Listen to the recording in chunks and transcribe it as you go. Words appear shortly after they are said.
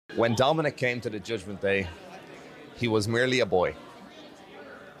When Dominik came to the Judgment Day, he was merely a boy.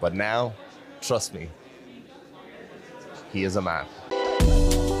 But now, trust me, he is a man.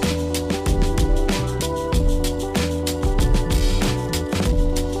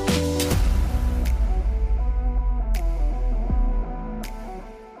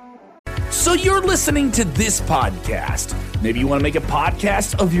 So you're listening to this podcast. Maybe you want to make a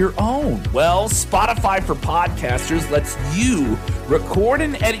podcast of your own. Well, Spotify for Podcasters lets you record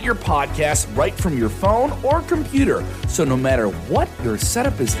and edit your podcast right from your phone or computer. So no matter what your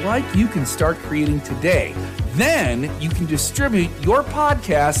setup is like, you can start creating today. Then you can distribute your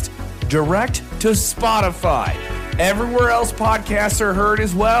podcast direct to Spotify. Everywhere else podcasts are heard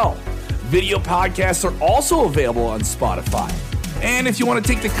as well. Video podcasts are also available on Spotify. And if you want to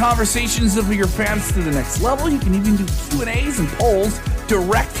take the conversations of your fans to the next level, you can even do Q&As and polls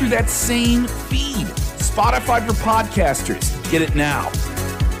direct through that same feed. Spotify for Podcasters. Get it now.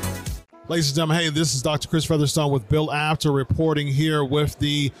 Ladies and gentlemen, hey, this is Dr. Chris Featherstone with Bill Apter reporting here with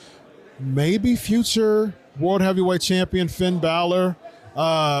the maybe future World Heavyweight Champion Finn Balor.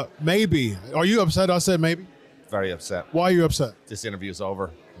 Maybe. Are you upset I said maybe? Very upset. Why are you upset? This interview's over.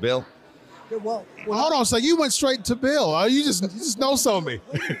 Bill? Well, hold on. So you went straight to Bill. You just know so me.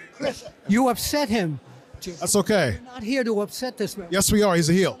 Chris, you upset him. That's okay. We're not here to upset this man. Yes, we are. He's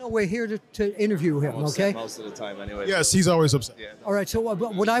a heel. No, we're here to interview him, okay? Most of the time anyway. Yes, he's always upset. Yeah, no. All right, so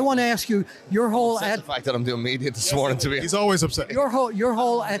what I want to ask you, your whole... The fact that I'm doing media this morning to be... He's always upset. Your whole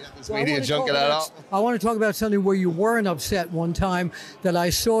This media junket out. I want to talk about something where you weren't upset one time that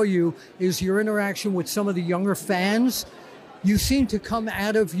I saw you, is your interaction with some of the younger fans. You seem to come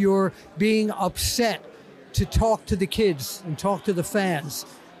out of your being upset to talk to the kids and talk to the fans.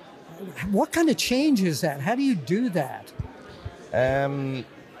 What kind of change is that? How do you do that? I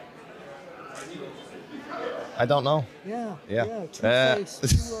don't know. Yeah.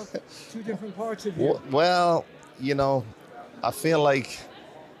 Two different parts of you. Well, you know, I feel like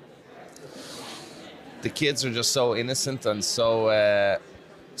the kids are just so innocent and so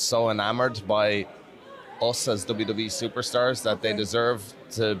enamored by us as WWE superstars that they deserve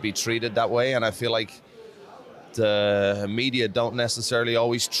to be treated that way. And I feel like the media don't necessarily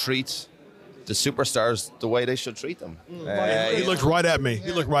always treat the superstars the way they should treat them. He looked right at me.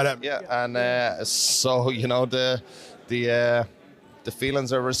 He looked right at me. Yeah, and so, you know, the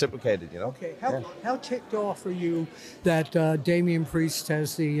feelings are reciprocated, you know. Okay, how ticked off are you that Damian Priest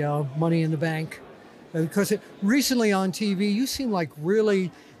has the Money in the Bank? Because recently on TV, you seem like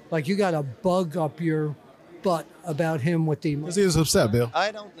really, like you got a bug up your butt about him with the... Because he was upset, Bill.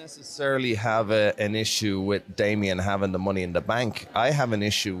 I don't necessarily have an issue with Damian having the Money in the Bank. I have an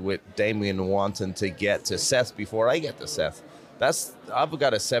issue with Damian wanting to get to Seth before I get to Seth. I've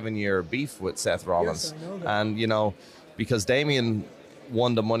got a 7-year beef with Seth Rollins. Yes, I know that. And, you know, because Damian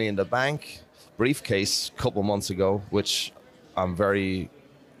won the Money in the Bank briefcase a couple months ago, which I'm very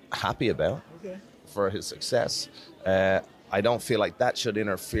happy about for his success. I don't feel like that should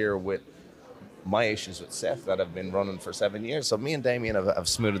interfere with my issues with Seth that have been running for 7 years. So me and Damian have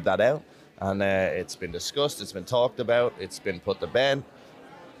smoothed that out, and it's been discussed, it's been talked about, it's been put to bed.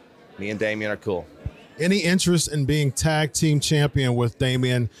 Me and Damian are cool. Any interest in being tag team champion with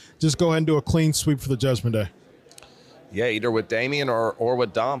Damian? Just go ahead and do a clean sweep for the Judgment Day. Yeah, either with Damian or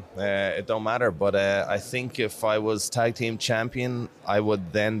with Dom. It don't matter. But I think if I was tag team champion, I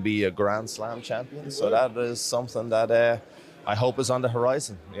would then be a Grand Slam champion. So that is something that I hope is on the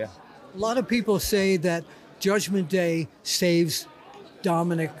horizon. Yeah. A lot of people say that Judgment Day saves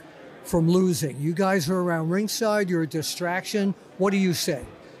Dominik from losing. You guys are around ringside, you're a distraction. What do you say?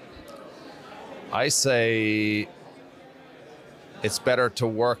 I say it's better to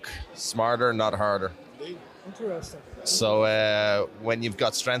work smarter, not harder. Interesting. So when you've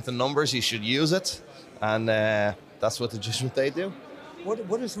got strength in numbers, you should use it. And that's what the Judgment Day do.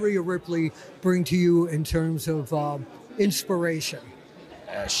 What does Rhea Ripley bring to you in terms of inspiration?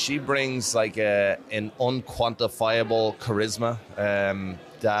 She brings like an unquantifiable charisma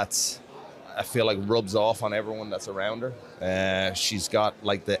that I feel like rubs off on everyone that's around her. She's got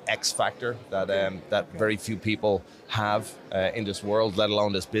like the X factor that very few people have in this world, let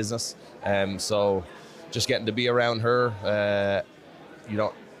alone this business. So just getting to be around her, you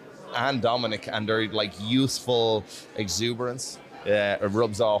know, and Dominik and their like youthful exuberance, it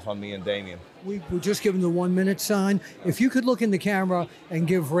rubs off on me and Damian. We're just giving the 1 minute sign. If you could look in the camera and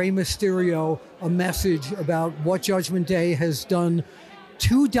give Rey Mysterio a message about what Judgment Day has done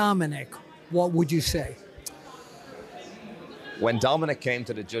to Dominik, what would you say? When Dominik came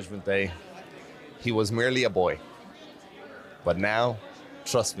to the Judgment Day, he was merely a boy. But now,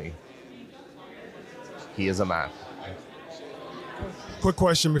 trust me, he is a man. Quick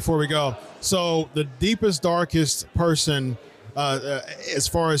question before we go. So the deepest, darkest person, as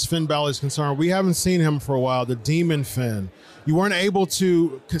far as Finn Balor is concerned, we haven't seen him for a while, the Demon Finn. You weren't able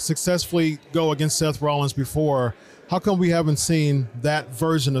to successfully go against Seth Rollins before. How come we haven't seen that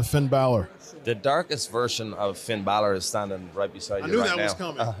version of Finn Balor? The darkest version of Finn Balor is standing right beside you right now. I knew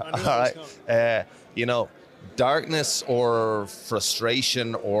that was coming. You know, darkness or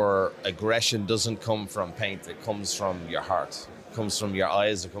frustration or aggression doesn't come from paint. It comes from your heart. It comes from your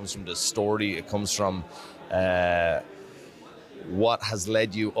eyes. It comes from the story. It comes from what has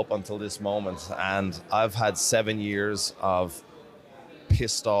led you up until this moment. And I've had 7 years of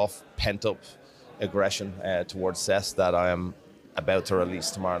pissed off, pent up aggression towards Seth that I am about to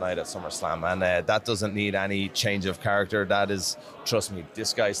release tomorrow night at Summerslam. And that doesn't need any change of character. That is, trust me,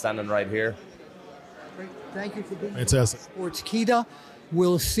 this guy standing right here. Great. Thank you for being Fantastic. Sportskeeda.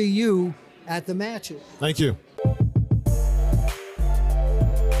 We'll see you at the matches. Thank you.